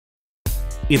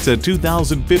It's a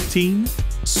 2015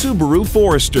 Subaru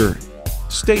Forester.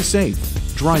 Stay safe,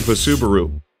 drive a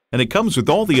Subaru, and it comes with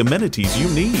all the amenities you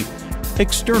need.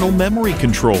 External memory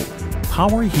control,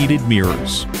 power heated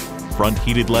mirrors, front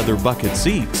heated leather bucket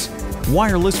seats,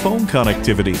 wireless phone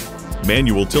connectivity,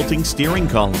 manual tilting steering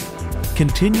column,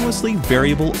 continuously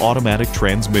variable automatic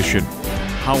transmission,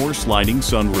 power sliding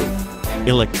sunroof,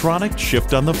 electronic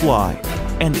shift on the fly,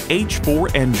 and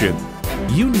H4 engine.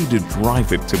 You need to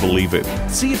drive it to believe it.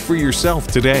 See it for yourself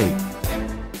today.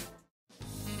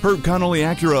 Herb Connolly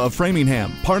Acura of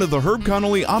Framingham, part of the Herb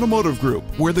Connolly Automotive Group,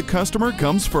 where the customer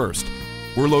comes first.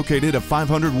 We're located at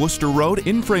 500 Worcester Road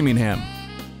in Framingham.